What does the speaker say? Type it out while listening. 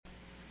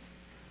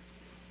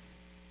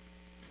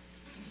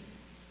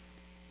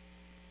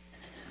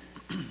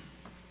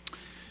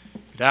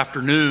Good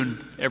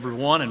afternoon,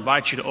 everyone. I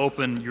invite you to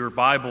open your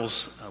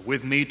Bibles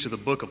with me to the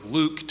book of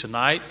Luke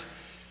tonight.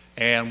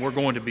 And we're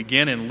going to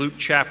begin in Luke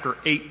chapter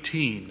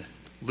 18.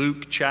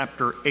 Luke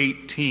chapter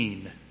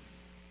 18.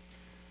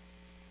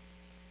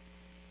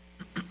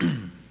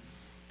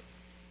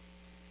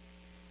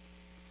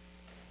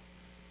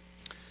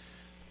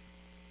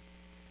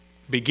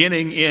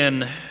 Beginning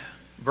in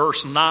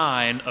verse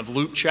 9 of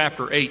Luke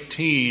chapter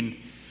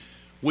 18,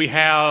 we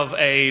have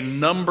a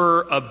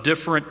number of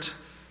different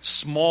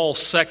small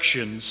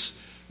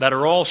sections that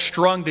are all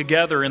strung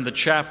together in the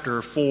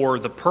chapter for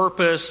the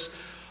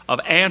purpose of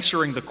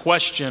answering the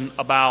question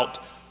about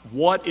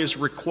what is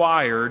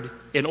required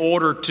in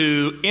order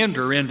to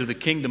enter into the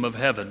kingdom of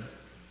heaven.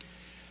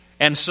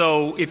 And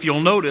so, if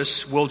you'll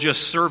notice, we'll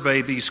just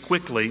survey these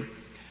quickly.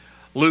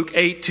 Luke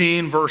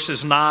 18,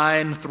 verses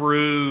 9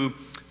 through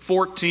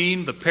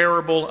 14, the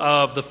parable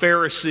of the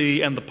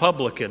Pharisee and the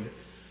publican.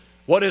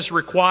 What is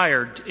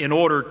required in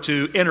order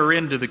to enter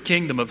into the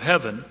kingdom of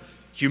heaven?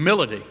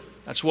 Humility.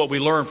 That's what we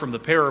learn from the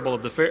parable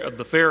of the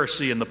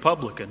Pharisee and the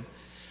publican.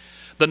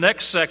 The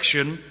next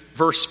section,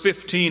 verse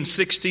 15,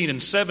 16,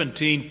 and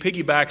 17,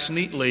 piggybacks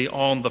neatly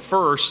on the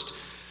first,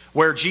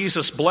 where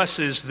Jesus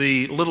blesses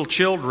the little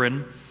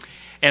children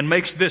and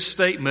makes this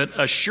statement,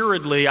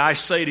 "Assuredly, I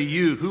say to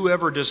you,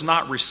 whoever does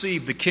not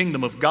receive the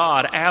kingdom of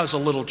God as a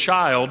little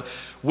child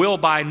will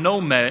by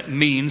no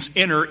means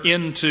enter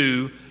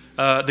into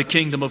the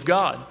kingdom of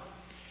God."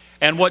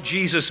 And what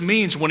Jesus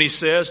means when he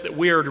says that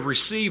we are to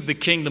receive the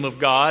kingdom of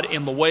God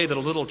in the way that a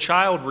little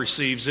child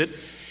receives it,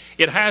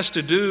 it has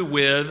to do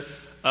with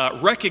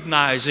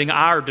recognizing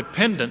our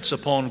dependence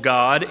upon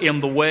God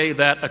in the way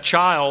that a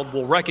child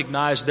will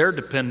recognize their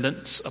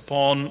dependence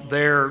upon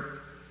their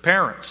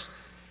parents.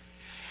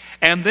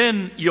 And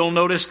then you'll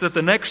notice that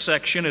the next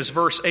section is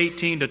verse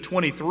 18 to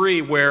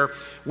 23, where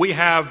we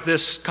have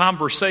this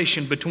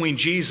conversation between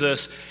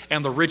Jesus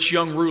and the rich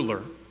young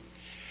ruler.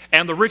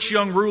 And the rich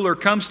young ruler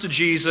comes to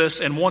Jesus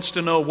and wants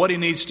to know what he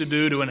needs to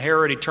do to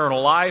inherit eternal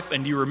life.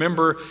 And you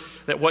remember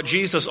that what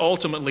Jesus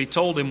ultimately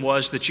told him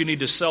was that you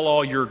need to sell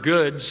all your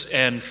goods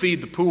and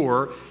feed the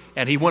poor.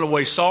 And he went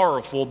away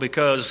sorrowful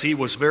because he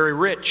was very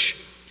rich.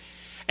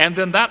 And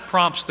then that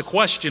prompts the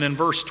question in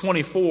verse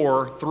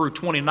 24 through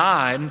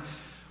 29,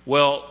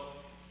 well,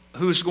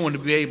 who's going to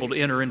be able to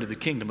enter into the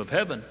kingdom of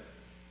heaven?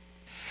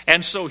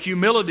 And so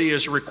humility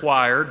is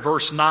required,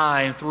 verse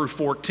 9 through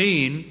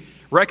 14.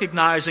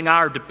 Recognizing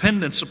our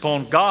dependence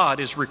upon God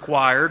is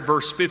required,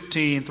 verse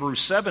 15 through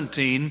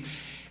 17.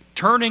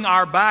 Turning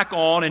our back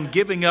on and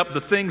giving up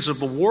the things of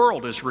the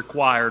world is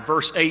required,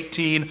 verse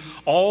 18,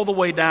 all the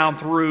way down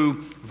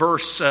through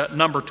verse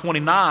number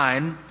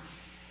 29.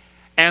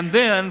 And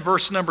then,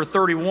 verse number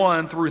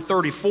 31 through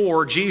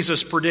 34,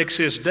 Jesus predicts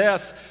his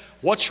death.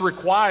 What's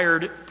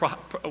required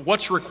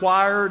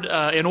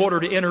in order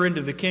to enter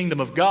into the kingdom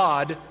of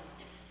God?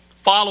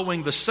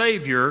 Following the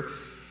Savior,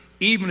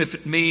 even if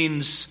it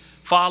means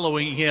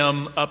following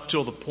him up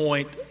till the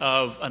point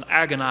of an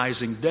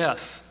agonizing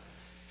death.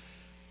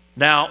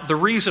 Now, the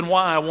reason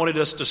why I wanted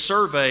us to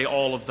survey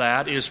all of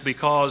that is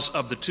because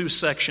of the two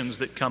sections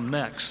that come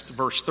next,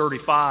 verse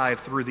 35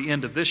 through the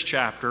end of this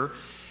chapter,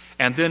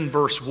 and then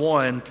verse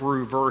 1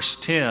 through verse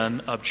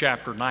 10 of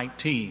chapter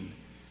 19.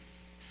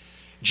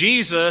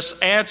 Jesus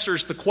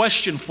answers the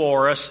question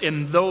for us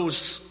in those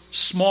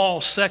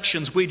small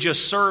sections we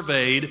just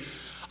surveyed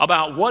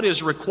about what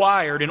is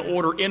required in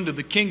order into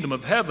the kingdom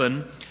of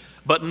heaven.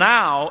 But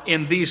now,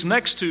 in these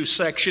next two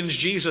sections,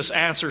 Jesus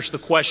answers the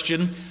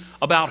question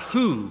about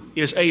who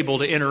is able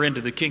to enter into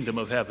the kingdom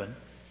of heaven.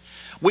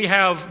 We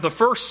have the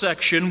first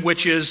section,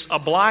 which is a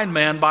blind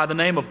man by the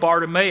name of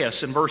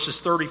Bartimaeus in verses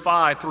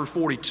 35 through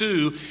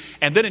 42.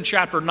 And then in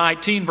chapter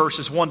 19,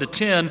 verses 1 to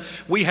 10,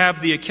 we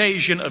have the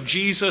occasion of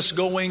Jesus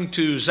going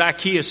to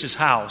Zacchaeus'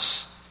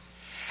 house.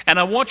 And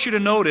I want you to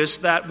notice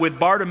that with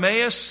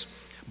Bartimaeus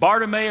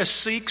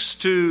seeks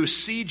to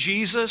see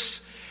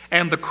Jesus.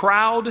 And the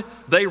crowd,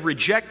 they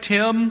reject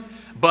him,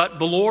 but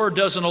the Lord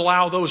doesn't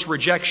allow those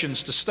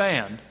rejections to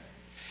stand.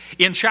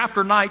 In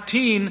chapter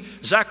 19,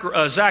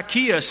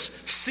 Zacchaeus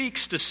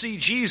seeks to see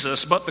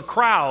Jesus, but the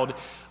crowd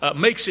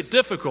makes it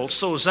difficult.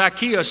 So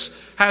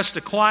Zacchaeus has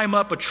to climb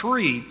up a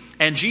tree,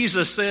 and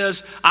Jesus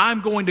says, "I'm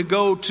going to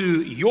go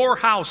to your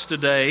house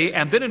today."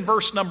 And then in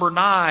verse number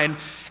 9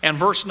 and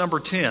verse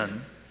number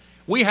 10,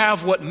 we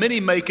have what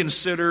many may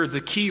consider the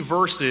key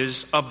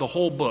verses of the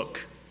whole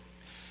book.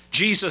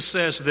 Jesus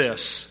says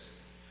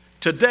this,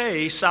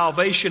 "Today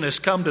salvation has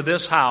come to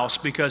this house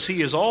because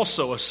he is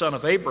also a son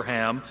of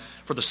Abraham,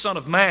 for the Son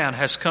of Man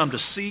has come to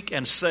seek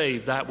and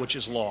save that which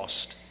is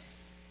lost."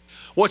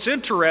 What's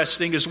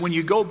interesting is when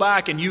you go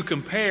back and you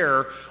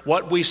compare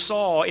what we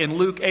saw in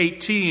Luke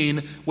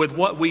 18 with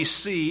what we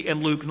see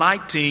in Luke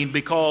 19,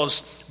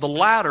 because the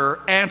latter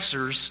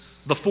answers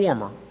the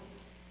former.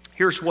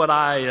 Here's what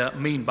I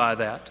mean by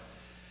that.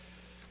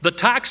 The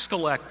tax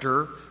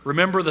collector,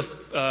 remember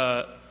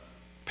the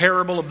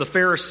parable of the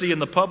Pharisee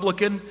and the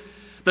publican?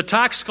 The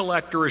tax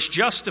collector is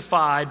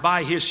justified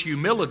by his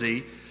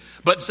humility,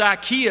 But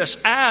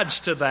Zacchaeus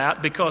adds to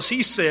that because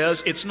he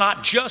says it's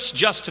not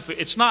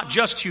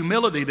just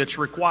humility that's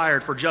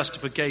required for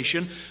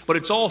justification, but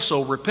it's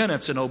also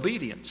repentance and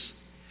obedience.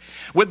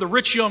 With the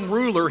rich young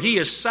ruler, he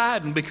is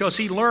saddened because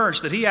he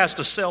learns that he has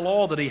to sell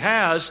all that he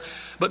has.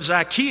 But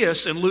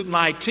Zacchaeus in Luke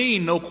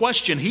 19, no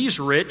question, he's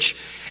rich,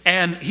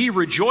 and he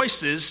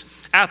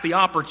rejoices at the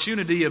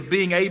opportunity of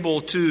being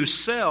able to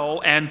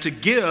sell and to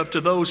give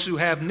to those who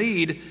have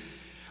need.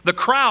 The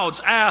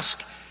crowds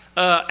ask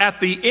at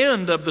the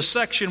end of the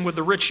section with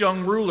the rich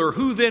young ruler,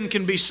 who then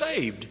can be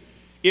saved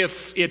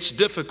if it's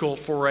difficult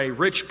for a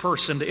rich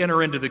person to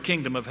enter into the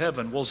kingdom of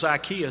heaven? Well,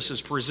 Zacchaeus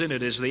is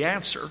presented as the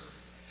answer.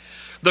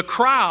 The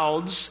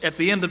crowds at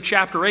the end of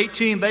chapter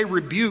 18, they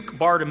rebuke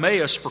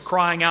Bartimaeus for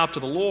crying out to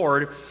the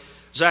Lord.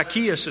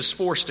 Zacchaeus is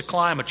forced to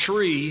climb a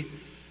tree.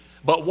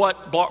 But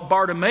what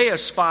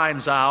Bartimaeus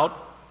finds out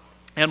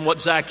and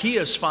what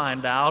Zacchaeus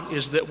find out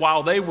is that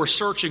while they were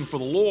searching for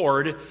the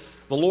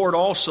Lord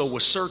also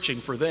was searching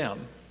for them.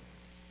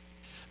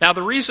 Now,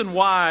 the reason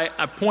why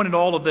I pointed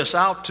all of this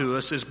out to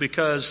us is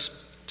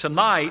because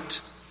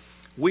tonight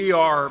we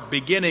are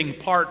beginning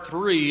part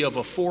 3 of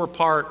a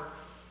 4-part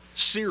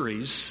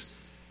series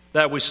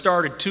that we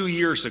started 2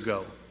 years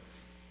ago,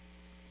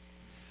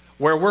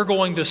 where we're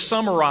going to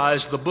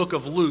summarize the book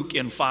of Luke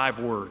in 5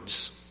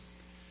 words.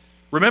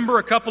 Remember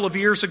a couple of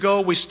years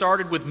ago we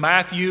started with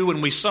Matthew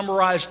and we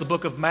summarized the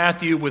book of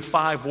Matthew with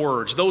 5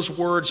 words. Those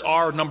words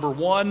are, number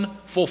 1,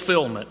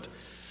 fulfillment.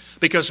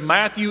 Because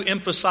Matthew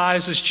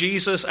emphasizes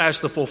Jesus as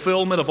the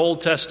fulfillment of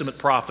Old Testament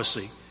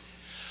prophecy.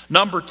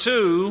 Number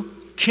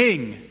 2,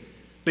 king.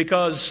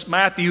 Because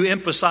Matthew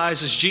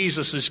emphasizes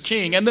Jesus as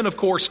king. And then of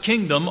course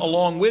kingdom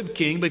along with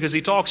king because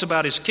he talks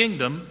about his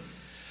kingdom.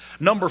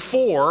 Number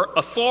 4,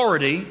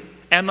 authority.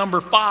 And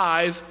number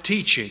 5,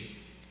 teaching.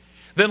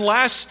 Then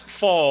last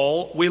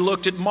fall, we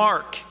looked at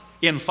Mark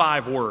in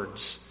 5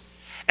 words.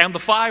 And the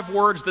 5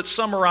 words that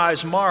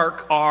summarize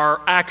Mark are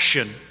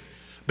action,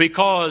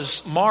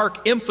 because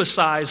Mark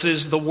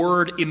emphasizes the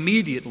word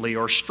immediately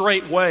or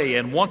straightway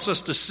and wants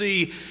us to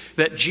see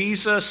that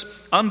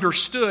Jesus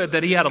understood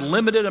that he had a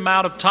limited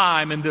amount of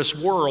time in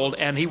this world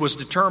and he was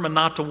determined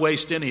not to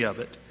waste any of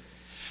it.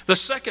 The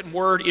second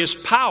word is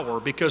power,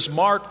 because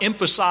Mark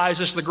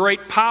emphasizes the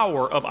great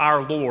power of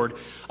our Lord,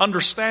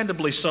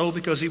 understandably so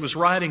because he was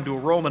writing to a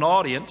Roman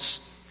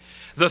audience.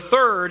 The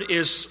third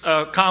is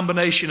a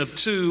combination of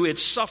 2.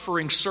 It's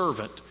suffering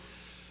servant,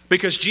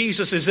 because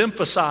Jesus is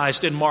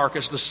emphasized in Mark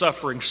as the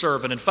suffering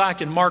servant. In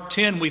fact, in Mark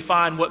 10, we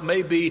find what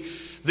may be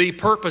the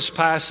purpose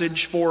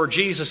passage for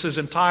Jesus'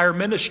 entire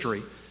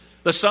ministry.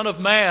 The Son of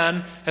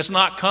Man has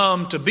not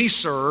come to be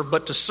served,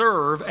 but to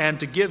serve and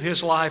to give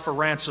his life a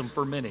ransom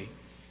for many.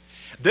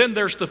 Then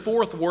there's the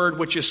 4th word,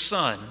 which is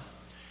son.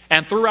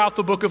 And throughout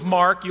the book of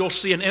Mark, you'll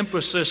see an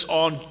emphasis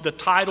on the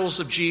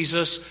titles of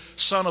Jesus,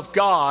 Son of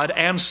God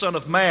and Son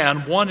of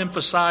Man, one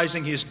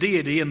emphasizing his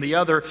deity and the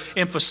other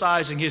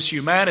emphasizing his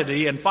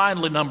humanity. And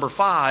finally, number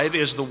 5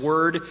 is the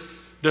word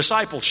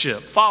discipleship,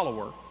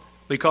 follower,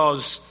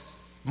 because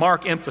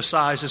Mark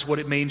emphasizes what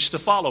it means to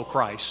follow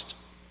Christ.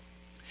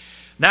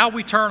 Now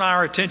we turn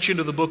our attention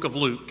to the book of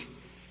Luke.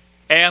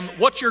 And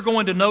what you're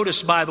going to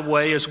notice, by the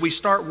way, as we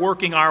start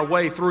working our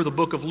way through the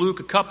book of Luke,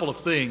 a couple of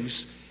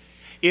things,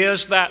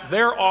 is that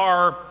there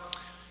are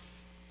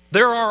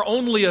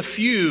only a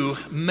few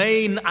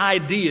main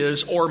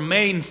ideas or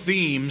main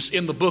themes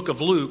in the book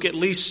of Luke, at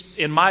least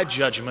in my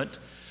judgment.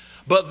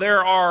 But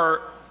there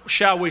are,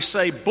 shall we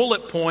say,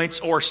 bullet points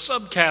or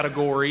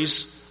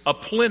subcategories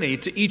aplenty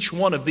to each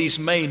one of these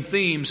main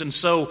themes. And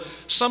so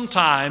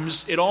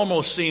sometimes it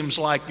almost seems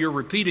like you're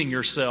repeating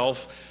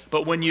yourself.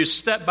 But when you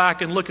step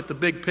back and look at the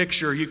big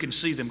picture, you can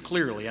see them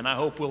clearly. And I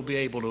hope we'll be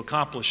able to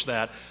accomplish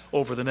that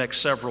over the next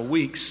several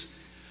weeks.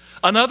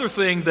 Another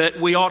thing that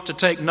we ought to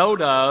take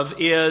note of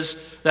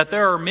is that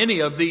there are many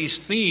of these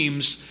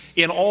themes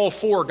in all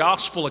 4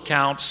 gospel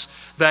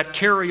accounts that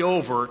carry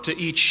over to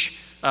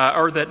each,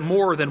 or that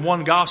more than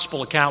one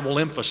gospel account will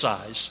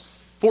emphasize.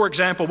 For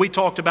example, we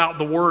talked about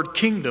the word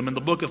kingdom in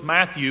the book of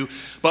Matthew,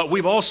 but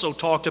we've also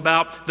talked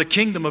about the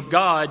kingdom of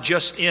God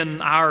just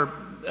in our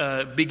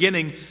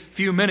beginning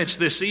few minutes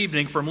this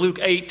evening from Luke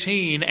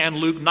 18 and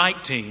Luke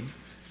 19.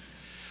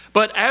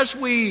 But as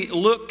we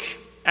look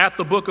at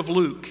the book of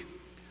Luke,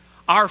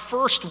 our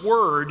first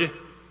word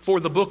for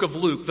the book of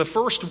Luke, the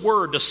first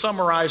word to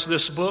summarize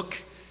this book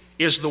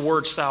is the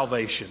word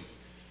salvation.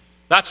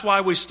 That's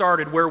why we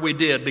started where we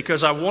did,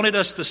 because I wanted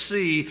us to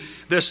see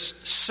this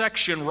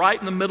section right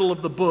in the middle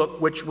of the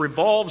book, which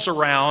revolves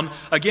around,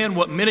 again,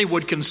 what many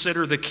would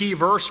consider the key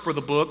verse for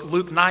the book,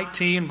 Luke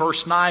 19,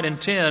 verse 9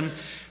 and 10.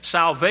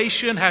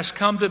 Salvation has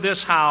come to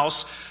this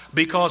house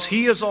because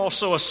he is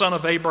also a son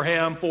of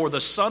Abraham, for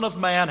the Son of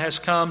Man has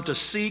come to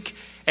seek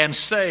and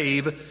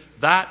save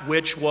that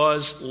which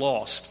was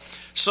lost.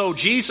 So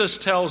Jesus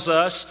tells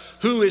us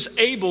who is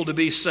able to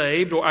be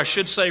saved, or I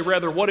should say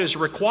rather what is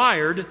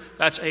required.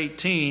 That's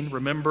 18.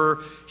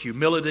 Remember,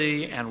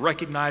 humility and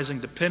recognizing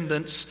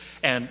dependence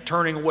and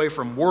turning away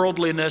from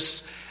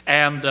worldliness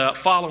and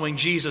following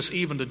Jesus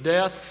even to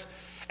death.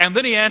 And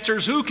then he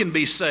answers, who can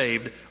be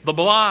saved? The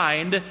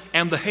blind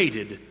and the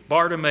hated,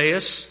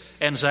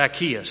 Bartimaeus and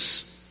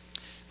Zacchaeus.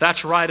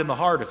 That's right in the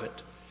heart of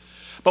it.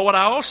 But what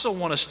I also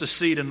want us to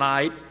see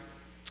tonight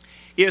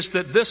is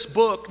that this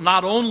book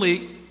not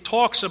only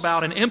talks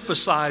about and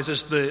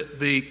emphasizes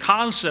the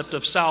concept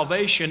of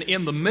salvation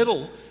in the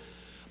middle,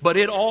 but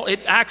it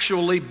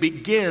actually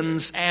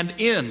begins and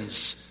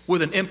ends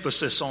with an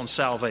emphasis on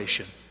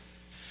salvation.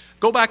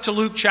 Go back to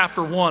Luke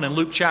chapter 1 and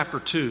Luke chapter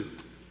 2.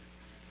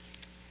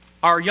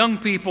 Our young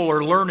people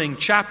are learning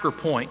chapter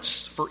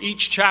points for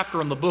each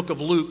chapter in the book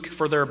of Luke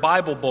for their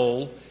Bible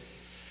Bowl.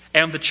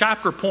 And the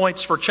chapter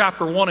points for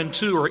chapter 1 and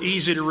 2 are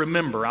easy to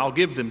remember. I'll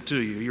give them to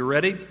you. You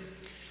ready?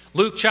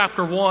 Luke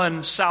chapter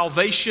 1,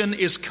 salvation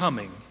is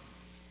coming.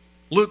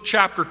 Luke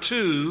chapter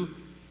 2,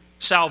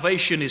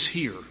 salvation is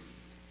here.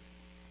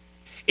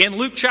 In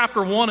Luke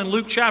chapter 1 and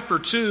Luke chapter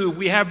 2,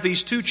 we have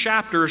these two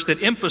chapters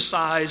that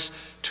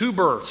emphasize two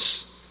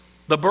births.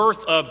 The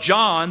birth of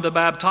John the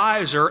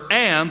Baptizer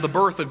and the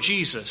birth of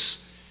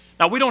Jesus.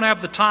 Now, we don't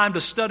have the time to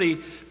study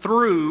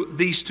through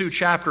these two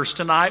chapters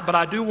tonight, but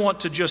I do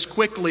want to just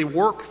quickly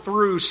work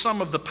through some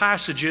of the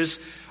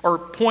passages or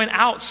point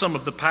out some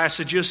of the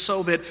passages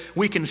so that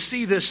we can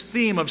see this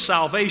theme of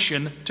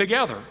salvation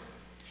together.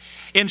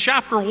 In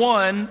chapter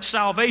 1,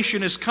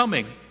 salvation is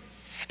coming.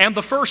 And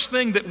the first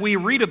thing that we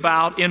read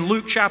about in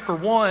Luke chapter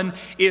 1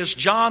 is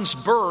John's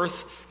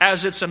birth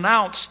as it's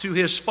announced to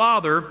his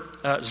father,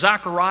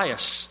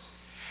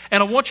 Zacharias.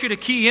 And I want you to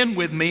key in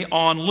with me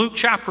on Luke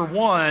chapter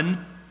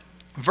 1,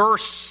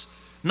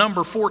 verse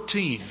number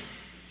 14.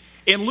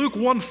 In Luke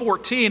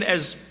 1:14,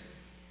 as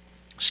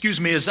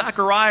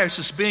Zacharias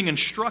is being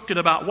instructed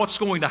about what's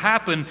going to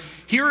happen,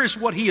 here is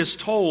what he is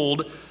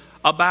told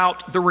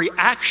about the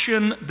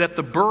reaction that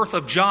the birth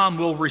of John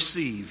will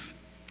receive.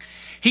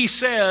 He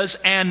says,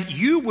 "And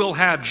you will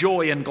have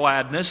joy and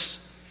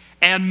gladness,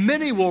 and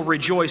many will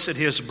rejoice at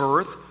his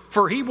birth,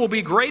 for he will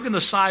be great in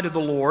the sight of the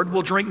Lord,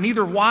 will drink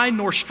neither wine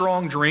nor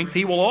strong drink.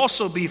 He will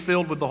also be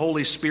filled with the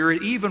Holy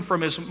Spirit, even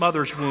from his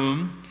mother's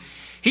womb.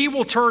 He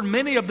will turn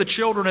many of the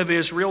children of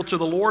Israel to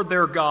the Lord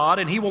their God,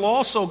 and he will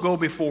also go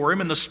before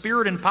him in the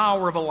spirit and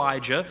power of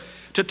Elijah,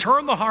 to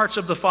turn the hearts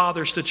of the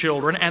fathers to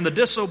children, and the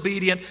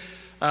disobedient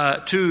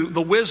to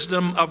the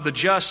wisdom of the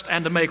just,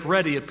 and to make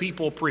ready a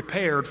people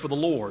prepared for the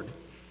Lord."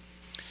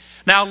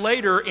 Now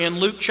later in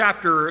Luke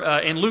chapter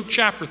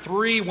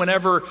 3,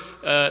 whenever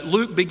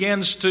Luke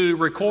begins to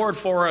record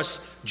for us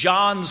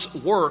John's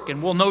work,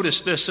 and we'll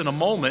notice this in a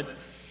moment,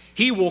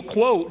 he will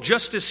quote,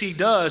 just as he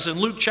does in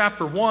Luke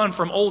chapter 1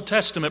 from Old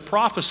Testament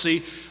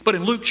prophecy, but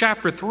in Luke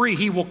chapter 3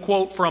 he will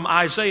quote from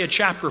Isaiah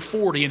chapter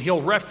 40, and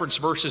he'll reference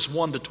verses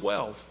 1 to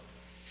 12.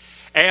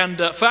 And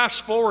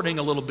fast forwarding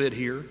a little bit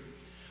here,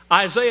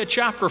 Isaiah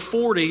chapter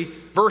 40,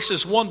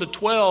 verses 1 to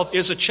 12,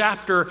 is a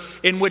chapter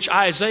in which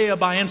Isaiah,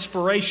 by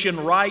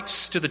inspiration,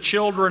 writes to the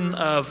children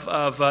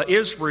of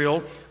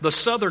Israel, the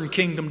southern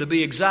kingdom to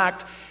be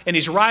exact, and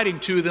he's writing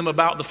to them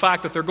about the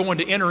fact that they're going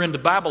to enter into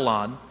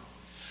Babylon.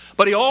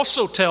 But he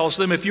also tells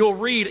them, if you'll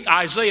read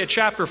Isaiah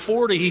chapter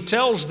 40, he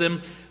tells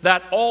them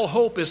that all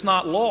hope is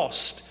not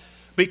lost,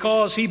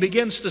 because he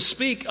begins to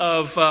speak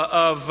of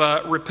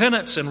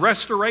repentance and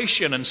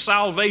restoration and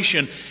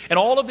salvation and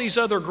all of these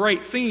other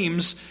great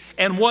themes.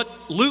 And what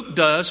Luke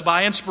does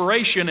by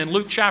inspiration in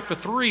Luke chapter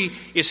 3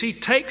 is he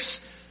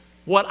takes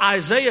what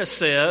Isaiah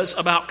says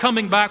about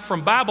coming back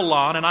from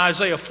Babylon in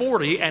Isaiah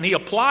 40, and he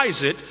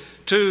applies it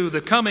to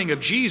the coming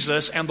of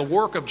Jesus and the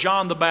work of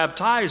John the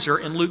Baptizer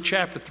in Luke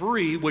chapter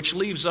 3, which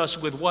leaves us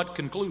with what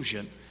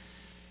conclusion?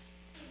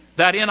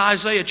 That in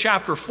Isaiah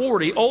chapter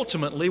 40,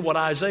 ultimately what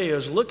Isaiah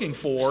is looking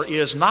for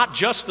is not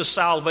just the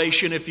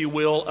salvation, if you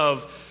will,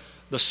 of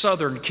the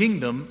southern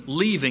kingdom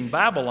leaving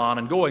Babylon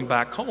and going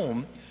back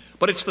home,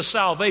 but it's the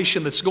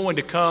salvation that's going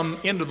to come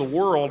into the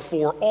world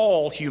for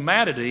all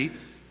humanity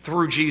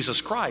through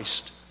Jesus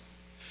Christ.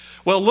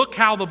 Well, look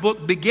how the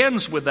book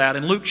begins with that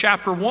in Luke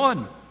chapter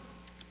 1.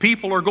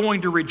 People are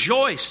going to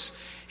rejoice.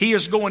 He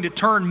is going to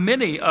turn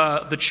many,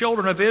 the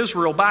children of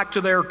Israel, back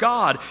to their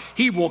God.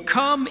 He will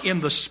come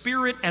in the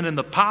spirit and in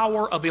the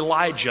power of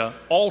Elijah.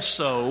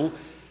 Also,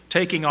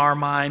 taking our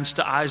minds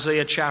to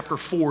Isaiah chapter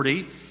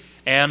 40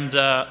 and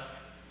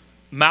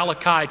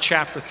Malachi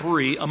chapter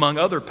 3, among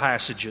other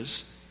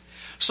passages.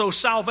 So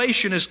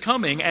salvation is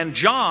coming, and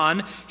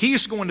John,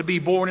 he's going to be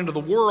born into the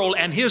world,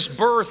 and his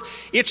birth,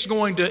 it's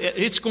going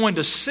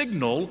to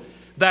signal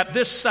that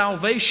this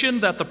salvation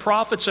that the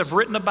prophets have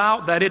written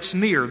about, that it's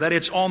near, that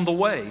it's on the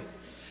way.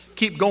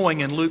 Keep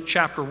going in Luke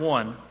chapter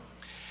 1.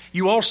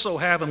 You also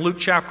have in Luke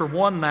chapter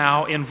 1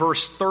 now in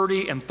verse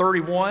 30 and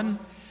 31,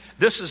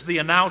 this is the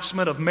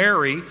announcement of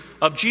Mary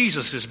of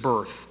Jesus'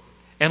 birth.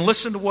 And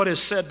listen to what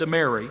is said to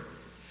Mary.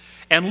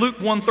 And Luke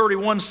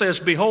 1:31 says,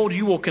 "Behold,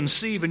 you will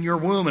conceive in your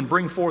womb and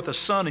bring forth a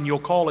son, and you'll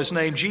call his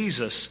name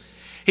Jesus.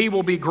 He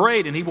will be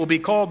great, and he will be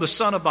called the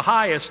Son of the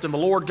Highest, and the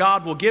Lord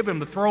God will give him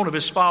the throne of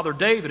his father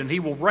David, and he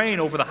will reign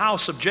over the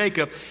house of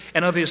Jacob,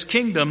 and of his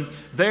kingdom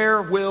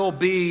there will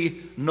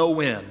be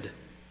no end."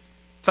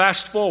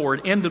 Fast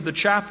forward, end of the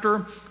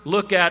chapter,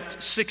 look at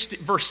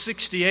verse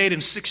 68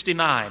 and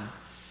 69.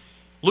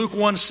 Luke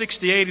 1,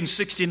 68 and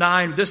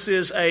 69, this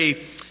is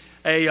a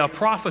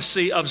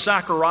prophecy of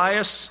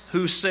Zacharias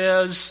who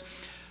says,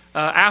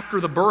 after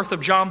the birth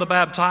of John the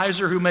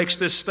Baptizer, who makes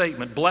this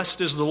statement,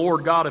 "Blessed is the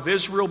Lord God of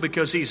Israel,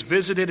 because he's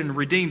visited and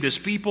redeemed his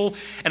people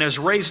and has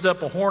raised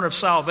up a horn of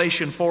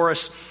salvation for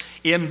us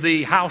in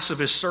the house of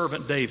his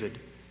servant David."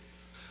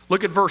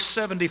 Look at verse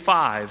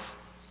 75.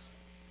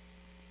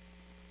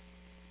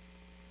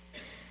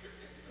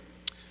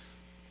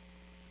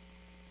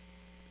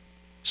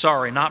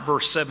 Sorry, not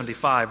verse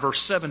 75, verse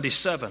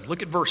 77.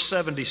 Look at verse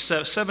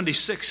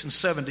 76 and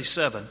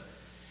 77.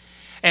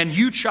 "And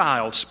you,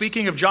 child,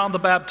 speaking of John the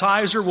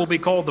Baptizer, will be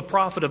called the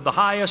prophet of the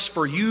highest,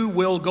 for you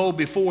will go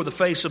before the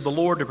face of the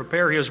Lord to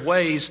prepare his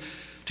ways,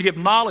 to give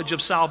knowledge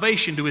of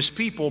salvation to his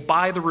people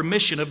by the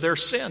remission of their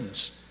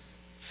sins."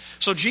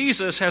 So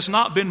Jesus has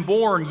not been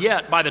born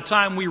yet by the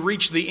time we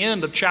reach the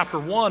end of chapter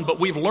 1, but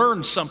we've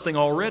learned something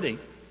already.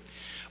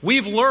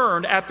 We've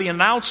learned at the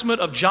announcement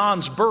of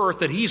John's birth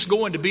that he's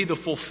going to be the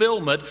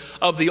fulfillment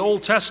of the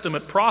Old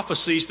Testament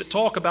prophecies that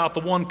talk about the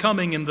one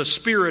coming in the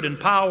spirit and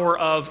power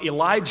of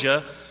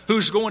Elijah,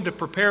 who's going to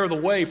prepare the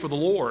way for the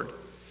Lord.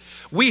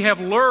 We have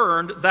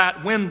learned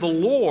that when the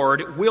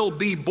Lord will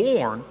be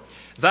born,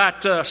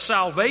 that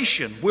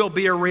salvation will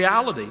be a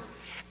reality.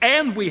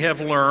 And we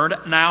have learned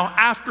now,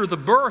 after the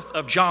birth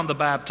of John the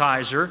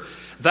Baptizer,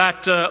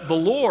 that the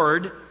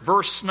Lord,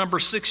 verse number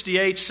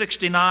 68,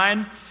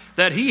 69,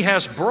 that he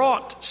has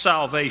brought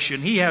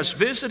salvation. He has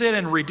visited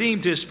and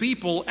redeemed his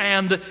people,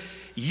 and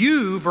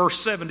you, verse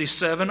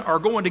 77, are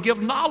going to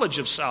give knowledge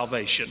of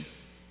salvation.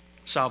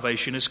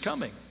 Salvation is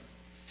coming.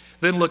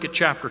 Then look at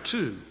chapter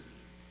 2.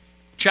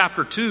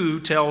 Chapter 2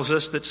 tells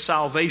us that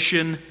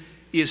salvation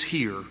is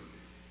here.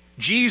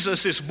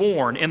 Jesus is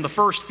born in the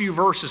first few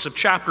verses of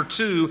chapter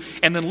 2,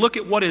 and then look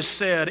at what is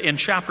said in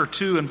chapter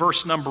 2 and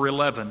verse number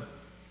 11.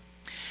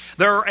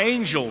 There are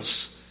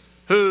angels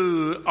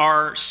who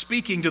are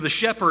speaking to the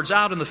shepherds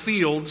out in the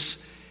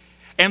fields,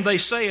 and they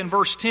say in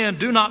verse 10,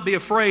 "Do not be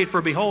afraid,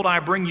 for behold, I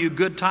bring you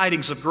good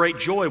tidings of great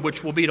joy,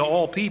 which will be to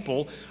all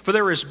people. For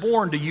there is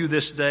born to you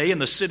this day in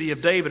the city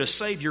of David a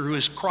Savior, who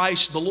is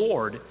Christ the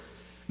Lord."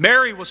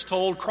 Mary was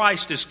told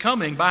Christ is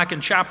coming back in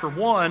chapter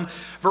 1,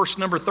 verse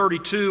number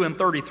 32 and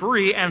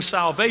 33, and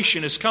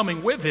salvation is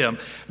coming with him.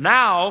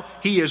 Now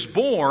he is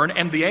born,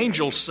 and the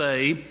angels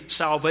say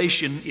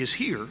salvation is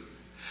here.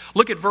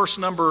 Look at verse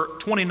number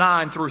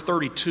 29 through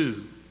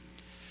 32.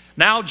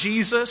 Now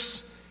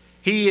Jesus,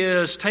 he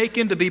is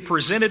taken to be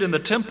presented in the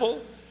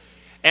temple.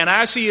 And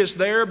as he is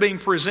there being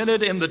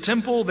presented in the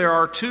temple, there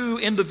are two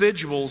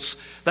individuals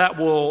that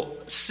will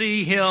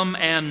see him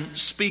and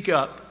speak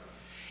up.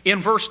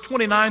 In verse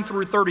 29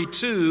 through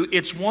 32,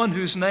 it's one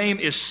whose name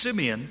is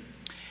Simeon.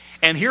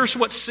 And here's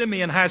what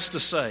Simeon has to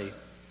say.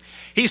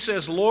 He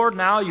says, "Lord,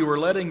 now you are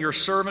letting your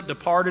servant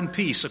depart in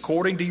peace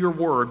according to your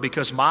word,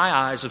 because my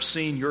eyes have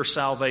seen your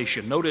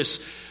salvation." Notice,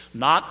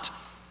 not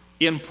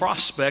in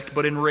prospect,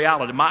 but in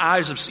reality.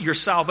 Your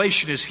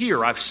salvation is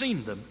here. I've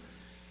seen them.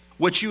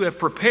 "Which you have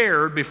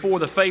prepared before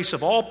the face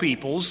of all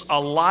peoples, a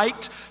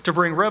light to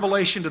bring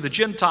revelation to the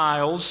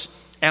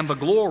Gentiles and the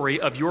glory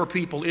of your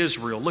people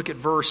Israel." Look at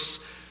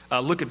verse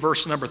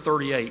number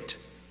 38.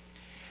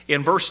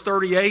 In verse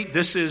 38,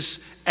 this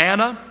is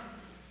Anna.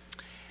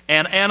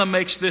 And Anna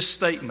makes this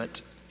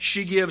statement.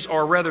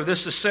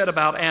 This is said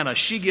about Anna.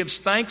 She gives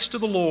thanks to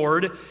the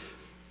Lord,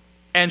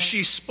 and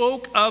she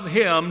spoke of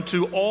him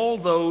to all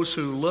those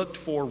who looked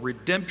for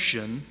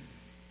redemption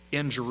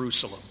in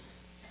Jerusalem.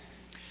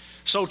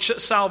 So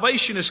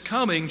salvation is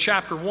coming,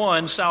 chapter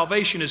 1.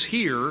 Salvation is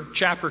here,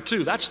 chapter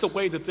 2. That's the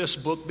way that this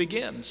book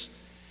begins.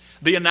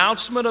 The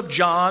announcement of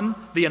John,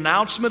 the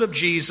announcement of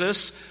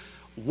Jesus,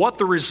 what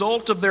the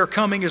result of their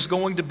coming is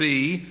going to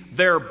be,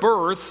 their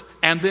birth,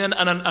 and then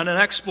an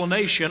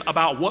explanation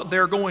about what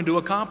they're going to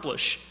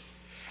accomplish.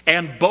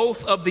 And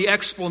both of the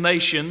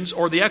explanations,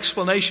 or the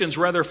explanations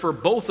rather for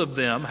both of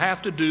them,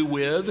 have to do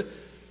with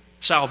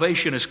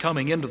salvation is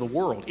coming into the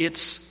world.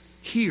 It's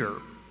here.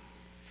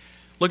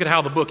 Look at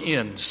how the book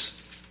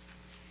ends.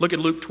 Look at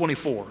Luke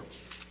 24.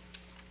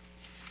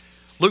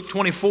 Luke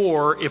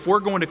 24, if we're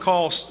going to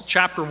call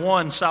chapter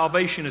 1,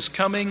 salvation is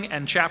coming,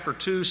 and chapter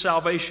 2,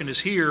 salvation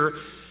is here,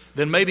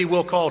 then maybe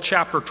we'll call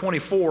chapter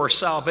 24,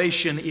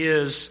 salvation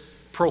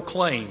is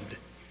proclaimed.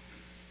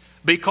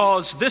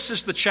 Because this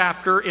is the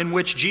chapter in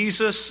which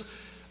Jesus,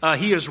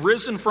 he is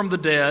risen from the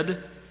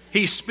dead.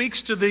 He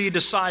speaks to the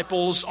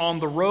disciples on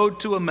the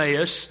road to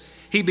Emmaus.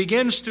 He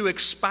begins to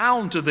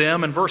expound to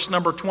them in verse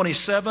number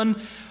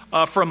 27,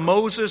 from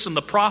Moses and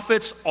the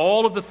prophets,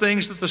 all of the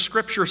things that the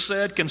Scripture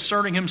said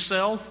concerning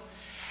himself.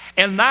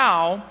 And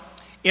now,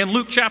 in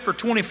Luke chapter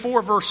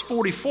 24, verse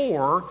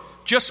 44,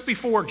 just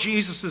before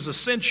Jesus'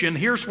 ascension,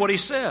 here's what he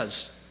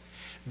says.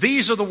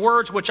 "These are the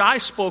words which I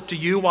spoke to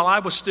you while I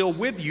was still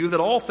with you, that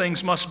all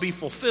things must be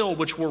fulfilled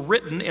which were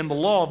written in the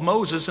law of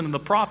Moses and in the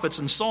prophets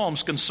and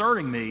Psalms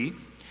concerning me.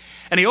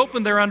 And he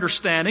opened their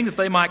understanding that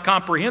they might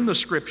comprehend the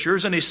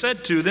Scriptures. And he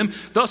said to them,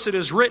 thus it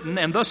is written,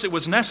 and thus it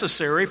was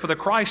necessary for the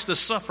Christ to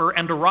suffer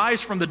and to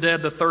rise from the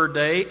dead the third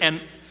day, and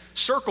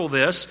circle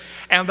this,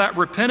 and that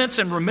repentance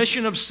and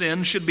remission of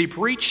sins should be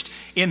preached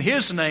in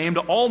his name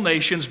to all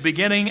nations,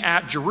 beginning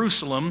at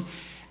Jerusalem.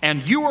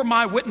 And you are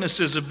my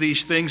witnesses of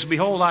these things.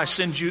 Behold, I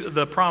send you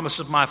the promise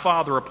of my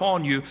Father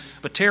upon you,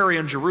 but tarry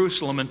in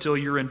Jerusalem until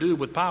you're endued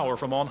with power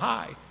from on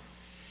high.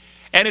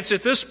 And it's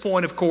at this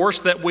point, of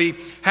course, that we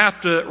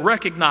have to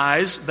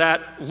recognize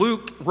that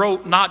Luke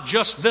wrote not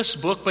just this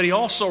book, but he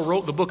also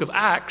wrote the book of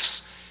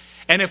Acts.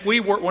 And if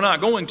we're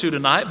not going to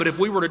tonight, but if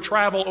we were to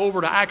travel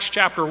over to Acts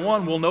chapter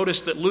 1, we'll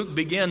notice that Luke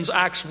begins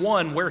Acts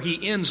 1 where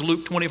he ends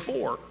Luke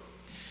 24.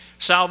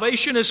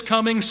 Salvation is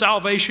coming,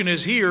 salvation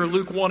is here,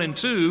 Luke 1 and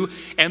 2.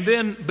 And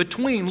then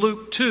between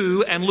Luke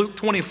 2 and Luke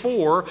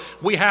 24,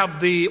 we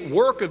have the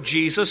work of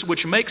Jesus,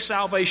 which makes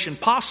salvation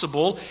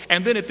possible.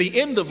 And then at the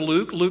end of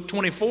Luke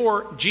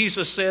 24,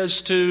 Jesus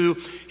says to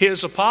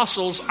his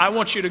apostles, I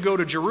want you to go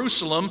to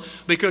Jerusalem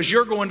because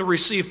you're going to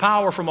receive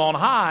power from on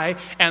high,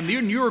 and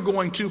then you're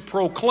going to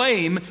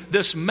proclaim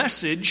this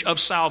message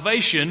of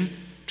salvation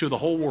to the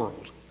whole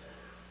world.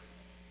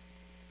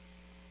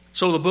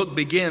 So the book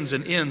begins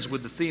and ends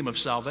with the theme of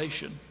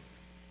salvation.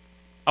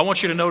 I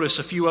want you to notice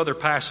a few other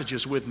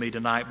passages with me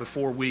tonight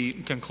before we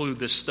conclude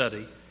this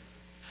study.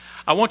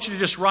 I want you to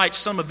just write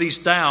some of these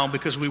down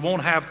because we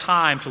won't have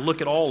time to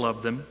look at all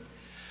of them.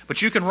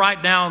 But you can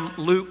write down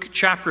Luke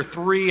chapter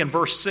 3 and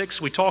verse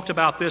 6. We talked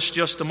about this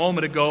just a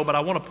moment ago, but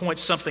I want to point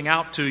something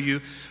out to you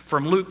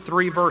from Luke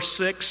 3 verse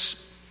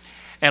 6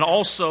 and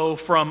also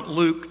from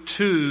Luke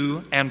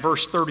 2 and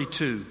verse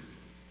 32.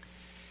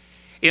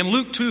 In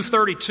Luke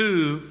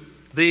 2:32,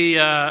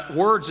 the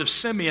words of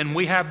Simeon,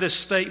 we have this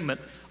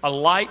statement, a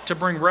light to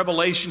bring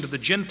revelation to the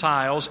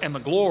Gentiles and the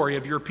glory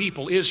of your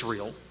people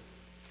Israel.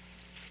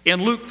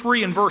 In Luke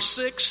 3 and verse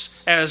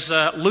 6, as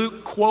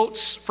Luke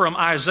quotes from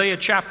Isaiah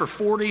chapter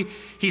 40,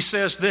 he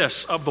says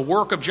this, of the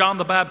work of John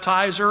the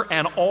Baptizer,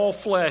 and all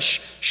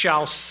flesh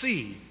shall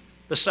see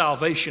the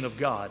salvation of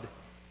God.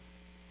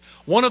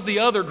 One of the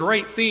other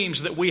great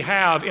themes that we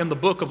have in the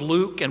book of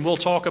Luke, and we'll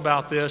talk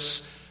about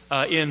this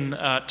in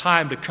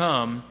time to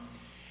come,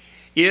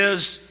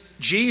 is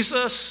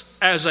Jesus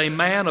as a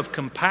man of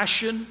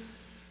compassion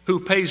who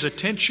pays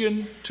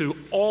attention to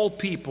all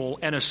people,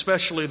 and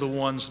especially the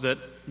ones that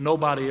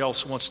nobody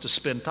else wants to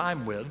spend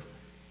time with.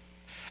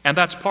 And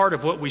that's part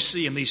of what we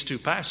see in these two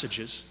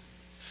passages.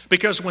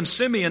 Because when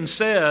Simeon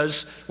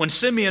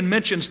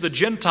mentions the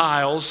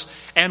Gentiles,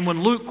 and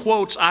when Luke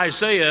quotes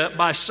Isaiah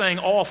by saying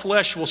all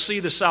flesh will see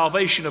the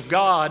salvation of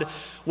God,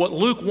 what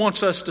Luke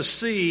wants us to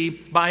see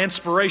by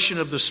inspiration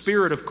of the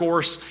Spirit, of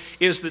course,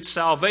 is that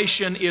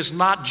salvation is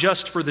not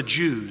just for the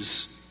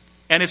Jews.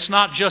 And it's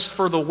not just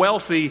for the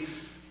wealthy,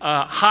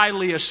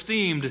 highly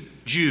esteemed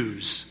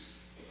Jews.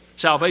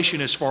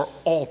 Salvation is for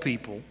all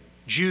people,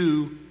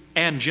 Jew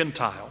and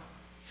Gentile.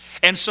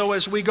 And so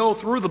as we go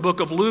through the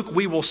book of Luke,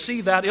 we will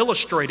see that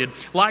illustrated.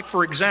 Like,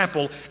 for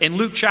example, in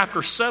Luke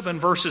chapter 7,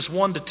 verses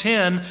 1 to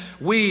 10,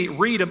 we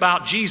read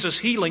about Jesus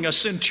healing a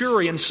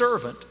centurion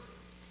servant.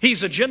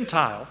 He's a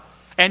Gentile,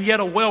 and yet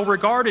a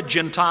well-regarded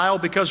Gentile,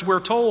 because we're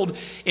told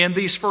in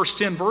these first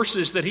 10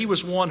 verses that he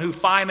was one who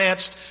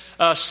financed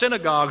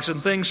synagogues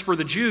and things for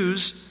the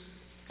Jews.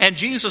 And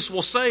Jesus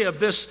will say of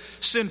this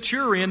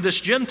centurion, this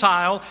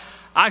Gentile,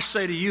 I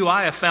say to you,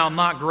 I have found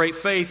not great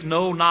faith,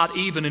 no, not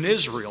even in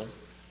Israel.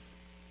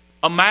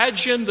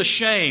 Imagine the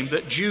shame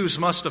that Jews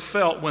must have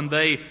felt when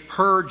they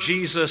heard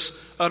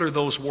Jesus utter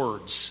those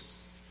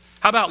words.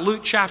 How about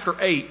Luke chapter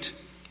 8?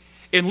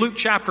 In Luke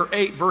chapter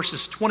 8,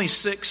 verses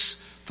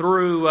 26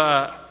 through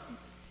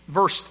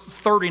verse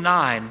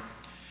 39,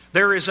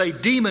 there is a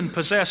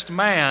demon-possessed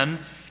man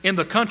in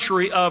the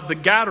country of the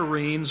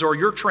Gadarenes, or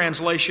your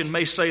translation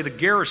may say the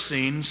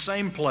Gerasenes,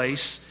 same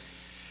place.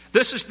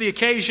 This is the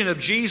occasion of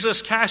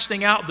Jesus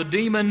casting out the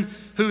demon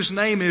whose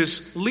name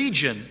is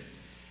Legion.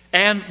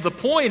 And the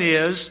point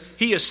is,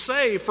 he is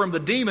saved from the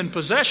demon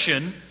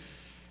possession.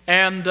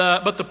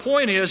 But the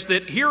point is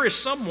that here is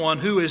someone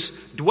who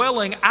is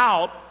dwelling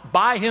out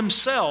by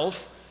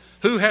himself,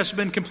 who has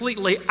been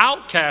completely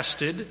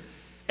outcasted,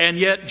 and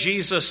yet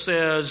Jesus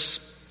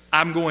says,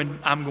 I'm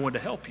going to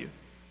help you.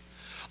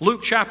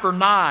 Luke chapter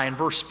 9,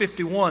 verse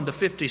 51 to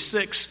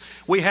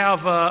 56, we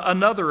have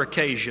another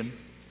occasion.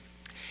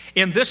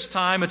 In this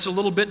time, it's a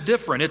little bit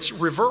different. It's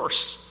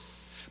reverse.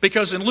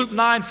 Because in Luke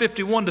 9,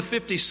 51 to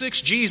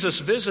 56, Jesus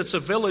visits a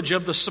village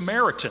of the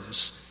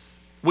Samaritans.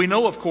 We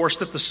know, of course,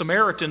 that the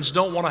Samaritans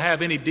don't want to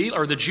have any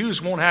the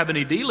Jews won't have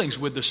any dealings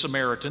with the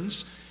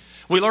Samaritans.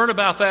 We learn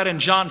about that in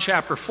John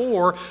chapter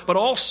 4, but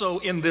also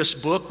in this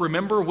book,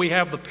 remember, we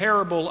have the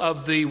parable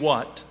of the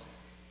what?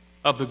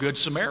 Of the Good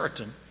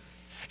Samaritan.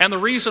 And the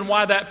reason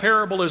why that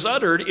parable is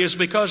uttered is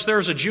because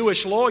there's a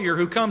Jewish lawyer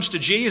who comes to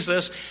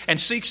Jesus and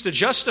seeks to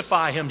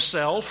justify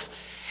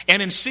himself.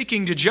 And in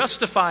seeking to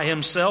justify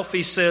himself,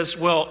 he says,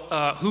 well,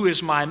 who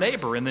is my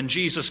neighbor? And then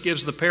Jesus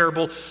gives the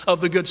parable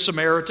of the Good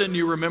Samaritan.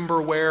 You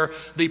remember where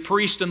the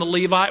priest and the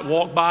Levite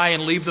walk by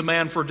and leave the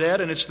man for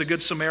dead, and it's the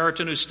Good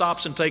Samaritan who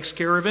stops and takes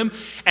care of him.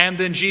 And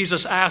then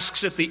Jesus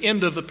asks at the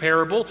end of the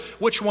parable,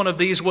 which one of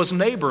these was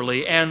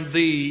neighborly? And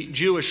the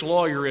Jewish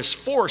lawyer is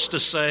forced to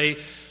say,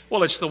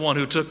 well, it's the one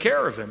who took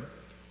care of him.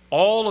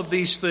 All of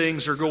these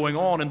things are going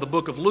on in the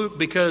book of Luke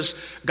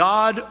because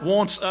God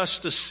wants us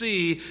to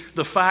see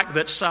the fact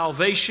that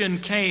salvation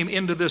came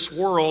into this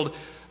world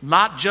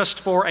not just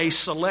for a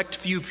select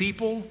few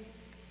people,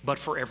 but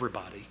for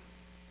everybody.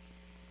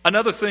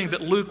 Another thing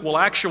that Luke will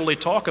actually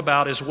talk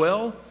about as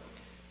well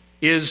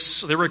is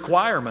the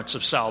requirements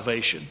of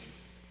salvation.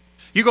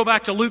 You go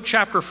back to Luke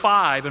chapter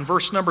 5 and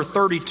verse number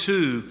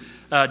 32,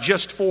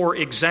 just for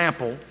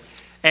example.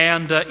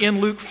 And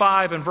in Luke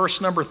 5 and verse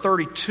number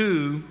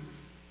 32,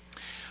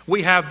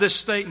 we have this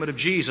statement of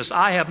Jesus: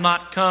 I have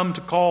not come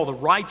to call the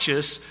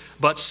righteous,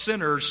 but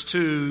sinners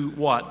to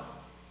what?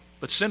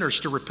 But sinners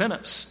to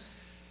repentance.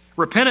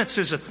 Repentance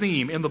is a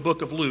theme in the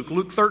book of Luke.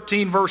 Luke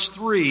 13 verse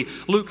 3,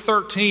 Luke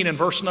 13 and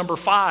verse number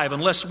 5,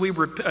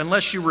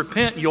 unless you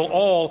repent, you'll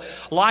all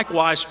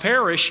likewise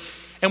perish.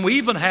 And we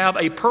even have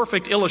a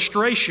perfect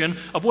illustration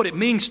of what it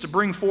means to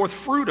bring forth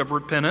fruit of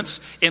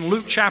repentance in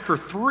Luke chapter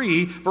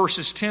 3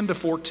 verses 10 to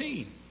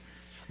 14.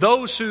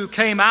 Those who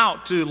came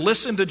out to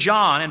listen to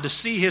John and to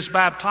see his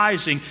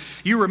baptizing,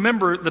 you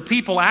remember the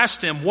people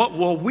asked him, what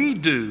will we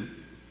do?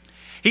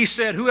 He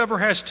said, whoever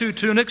has 2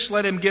 tunics,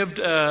 let him give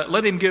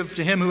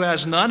to him who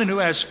has none, and who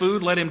has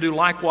food, let him do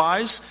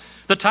likewise.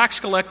 The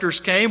tax collectors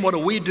came, what do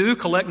we do?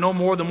 Collect no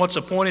more than what's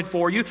appointed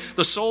for you.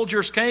 The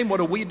soldiers came, what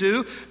do we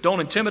do? Don't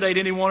intimidate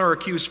anyone or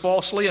accuse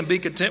falsely, and be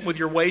content with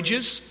your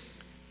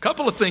wages. A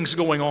couple of things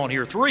going on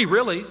here, 3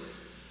 really.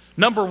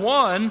 Number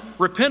 1,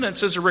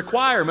 repentance is a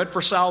requirement for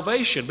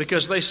salvation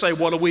because they say,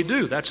 what do we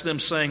do? That's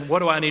them saying, what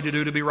do I need to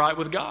do to be right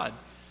with God?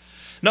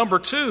 Number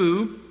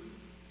 2,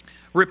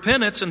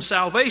 repentance and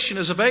salvation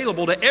is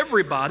available to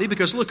everybody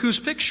because look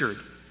who's pictured.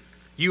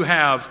 You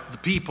have the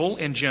people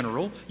in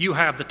general, you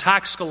have the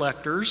tax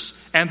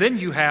collectors, and then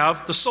you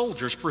have the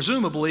soldiers,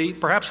 presumably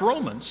perhaps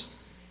Romans.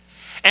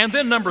 And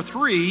then number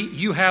 3,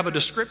 you have a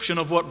description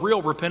of what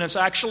real repentance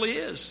actually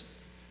is.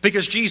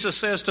 Because Jesus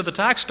says to the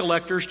tax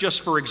collectors,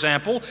 just for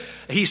example,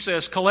 he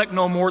says, collect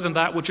no more than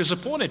that which is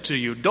appointed to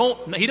you.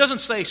 He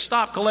doesn't say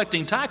stop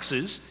collecting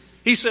taxes.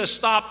 He says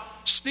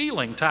stop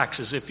stealing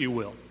taxes, if you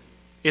will.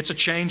 It's a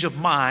change of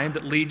mind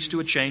that leads to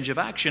a change of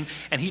action,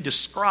 and he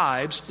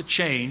describes the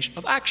change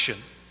of action.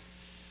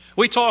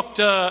 We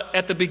talked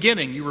at the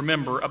beginning, you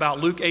remember,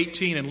 about Luke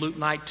 18 and Luke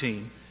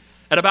 19,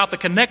 and about the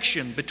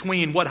connection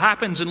between what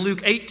happens in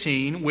Luke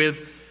 18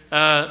 with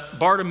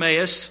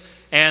Bartimaeus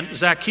and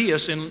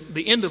Zacchaeus in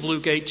the end of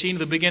Luke 18,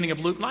 the beginning of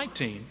Luke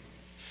 19.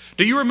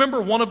 Do you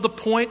remember one of the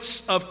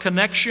points of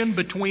connection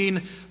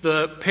between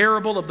the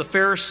parable of the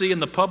Pharisee and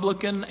the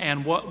publican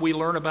and what we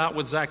learn about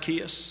with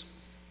Zacchaeus?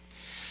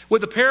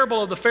 With the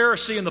parable of the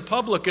Pharisee and the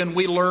publican,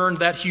 we learn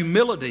that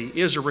humility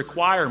is a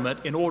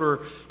requirement in order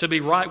to be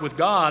right with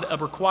God, a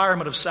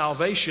requirement of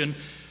salvation.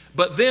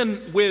 But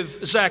then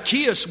with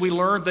Zacchaeus, we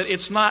learn that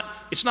it's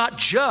not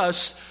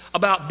just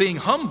about being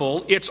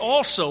humble, it's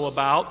also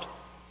about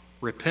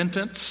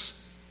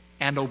repentance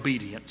and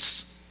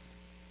obedience.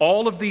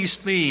 All of these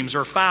themes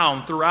are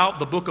found throughout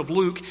the book of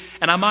Luke.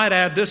 And I might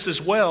add this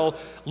as well,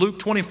 Luke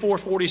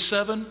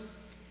 24:47,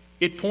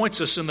 it points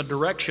us in the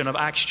direction of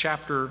Acts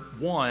chapter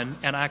 1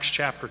 and Acts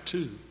chapter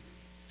 2.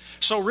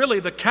 So really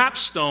the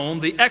capstone,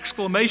 the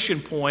exclamation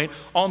point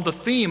on the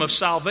theme of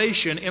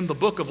salvation in the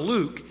book of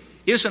Luke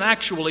isn't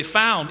actually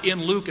found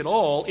in Luke at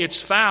all.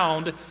 It's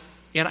found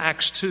in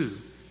Acts 2.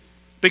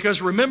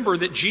 Because remember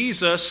that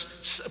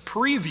Jesus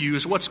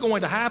previews what's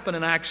going to happen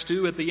in Acts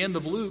 2 at the end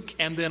of Luke,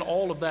 and then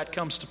all of that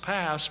comes to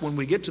pass when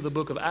we get to the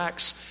book of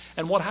Acts.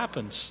 And what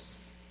happens?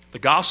 The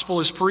gospel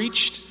is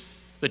preached,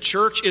 the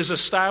church is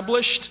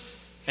established,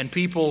 and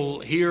people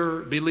hear,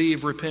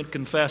 believe, repent,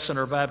 confess, and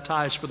are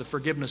baptized for the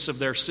forgiveness of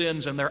their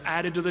sins, and they're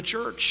added to the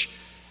church.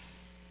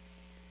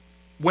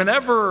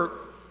 Whenever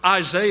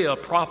Isaiah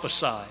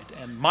prophesied,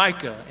 and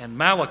Micah and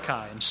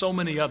Malachi and so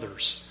many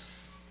others,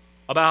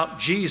 about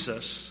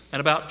Jesus and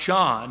about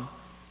John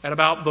and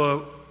about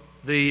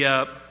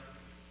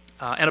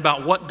and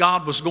about what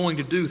God was going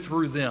to do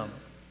through them,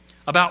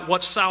 about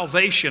what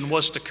salvation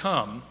was to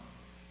come,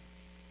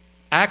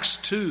 Acts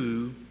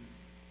 2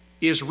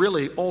 is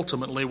really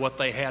ultimately what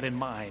they had in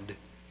mind.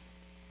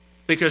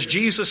 Because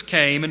Jesus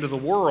came into the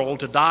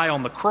world to die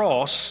on the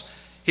cross,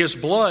 his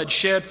blood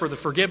shed for the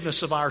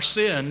forgiveness of our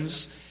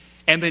sins,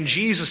 and then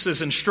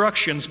Jesus'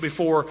 instructions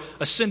before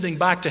ascending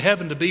back to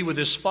heaven to be with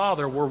his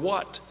Father were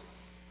what?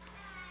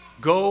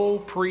 Go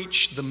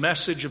preach the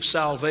message of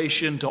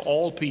salvation to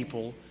all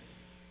people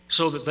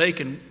so that they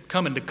can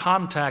come into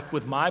contact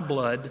with my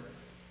blood,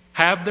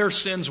 have their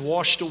sins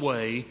washed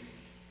away,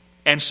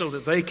 and so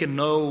that they can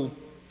know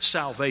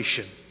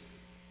salvation.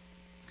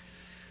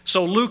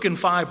 So Luke in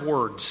 5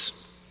 words.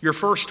 Your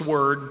first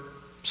word,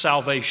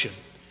 salvation.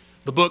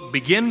 The book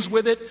begins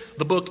with it,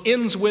 the book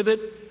ends with it,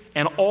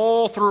 and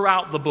all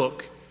throughout the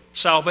book,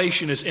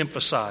 salvation is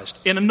emphasized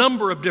in a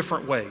number of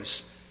different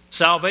ways.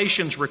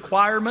 Salvation's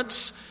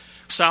requirements,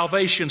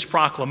 salvation's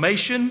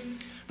proclamation,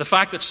 the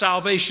fact that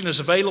salvation is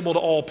available to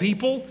all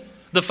people,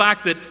 the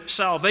fact that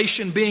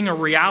salvation being a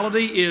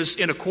reality is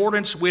in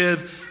accordance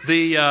with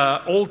the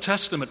Old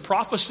Testament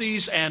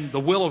prophecies and the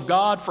will of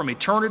God from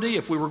eternity,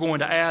 if we were going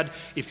to add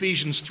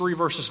Ephesians 3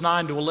 verses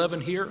 9 to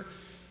 11 here.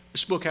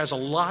 This book has a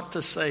lot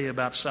to say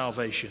about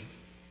salvation.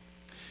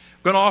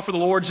 I'm going to offer the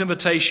Lord's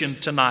invitation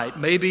tonight.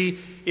 Maybe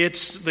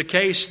it's the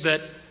case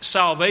that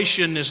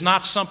salvation is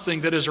not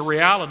something that is a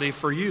reality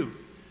for you.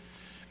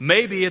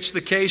 Maybe it's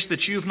the case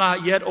that you've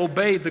not yet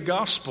obeyed the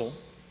gospel.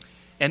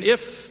 And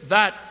if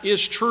that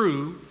is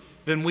true,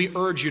 then we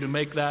urge you to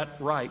make that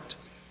right.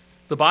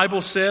 The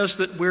Bible says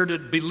that we're to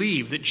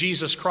believe that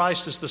Jesus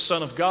Christ is the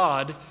Son of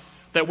God,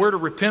 that we're to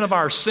repent of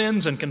our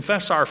sins and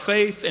confess our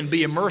faith and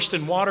be immersed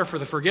in water for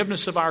the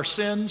forgiveness of our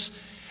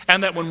sins,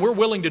 and that when we're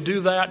willing to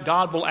do that,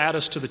 God will add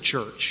us to the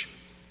church.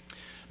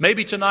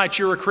 Maybe tonight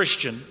you're a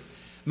Christian.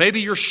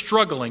 Maybe you're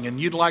struggling and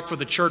you'd like for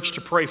the church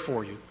to pray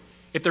for you.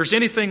 If there's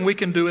anything we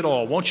can do at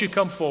all, won't you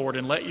come forward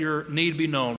and let your need be known?